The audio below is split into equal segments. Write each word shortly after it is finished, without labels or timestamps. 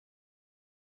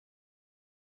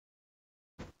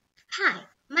Hi,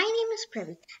 my name is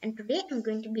Praveen, and today I'm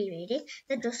going to be reading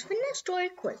the Josefina story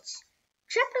quilts.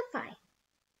 Chapter 5.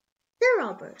 The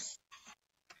Robbers.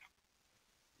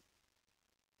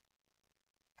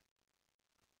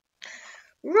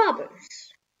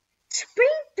 Robbers. Spring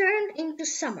turned into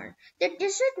summer. The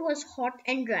desert was hot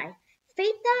and dry.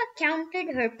 Feta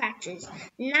counted her patches.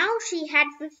 Now she had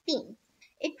 15.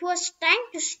 It was time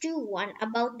to stew one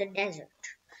about the desert.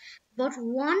 But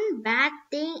one bad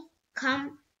thing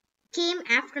came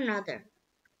after another.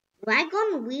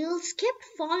 Wagon wheels kept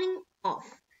falling off.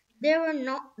 There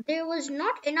was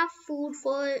not enough food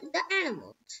for the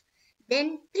animals.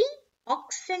 Then 3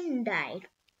 oxen died.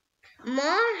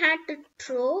 Ma had to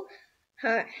throw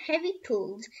her heavy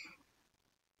tools,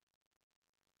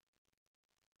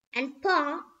 and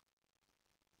Pa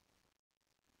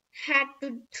had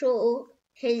to throw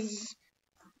his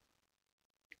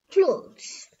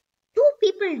clothes. 2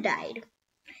 people died.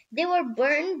 They were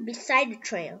burned beside the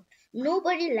trail.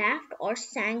 Nobody laughed or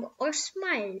sang or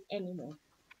smiled anymore.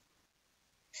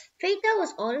 Feta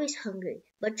was always hungry,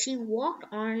 but she walked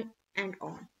on and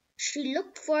on. She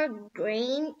looked for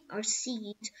grain or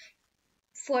seeds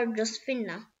for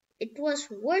Josefina. It was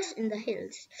worse in the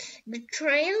hills. The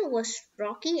trail was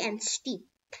rocky and steep.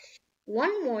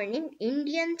 One morning,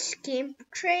 Indians came to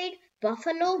trade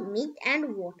buffalo meat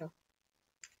and water.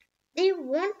 They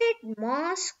wanted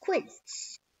Ma's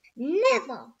quilts.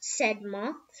 Never, said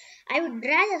Ma. I would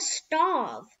rather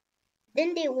starve.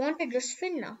 Then they wanted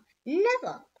Josefina.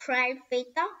 Never, cried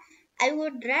Feta. I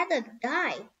would rather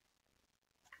die.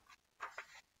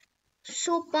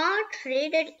 So Pa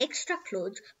traded extra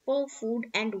clothes for food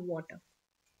and water.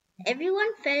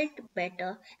 Everyone felt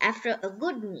better after a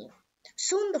good meal.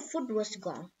 Soon the food was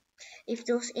gone. If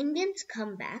those Indians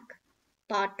come back,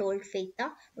 Pa told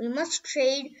Feta, we must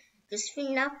trade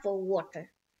Josefina for water.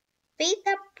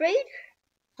 Feta prayed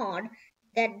hard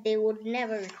that they would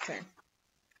never return.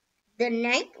 The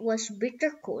night was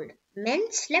bitter cold.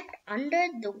 Men slept under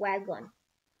the wagon.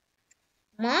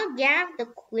 Ma gave the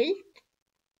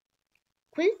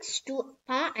quilts to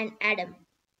Pa and Adam.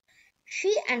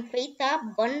 She and Feta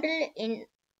bundled in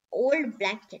old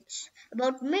blankets.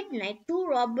 About midnight, 2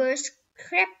 robbers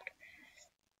crept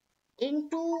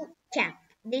into camp.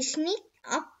 They sneaked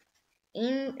up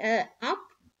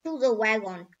to the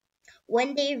wagon.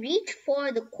 When they reached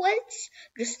for the quilts,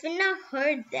 Josefina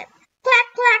heard them. Clack,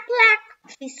 clack,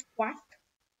 clack, she squawked.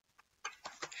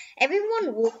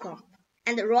 Everyone woke up,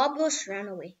 and the robbers ran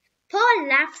away. Pa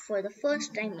laughed for the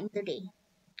first time in the day.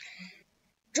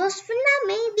 Josefina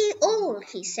may be old,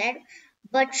 he said,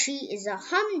 but she is a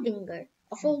humdinger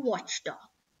of a watchdog.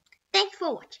 Thanks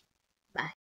for watching. Bye.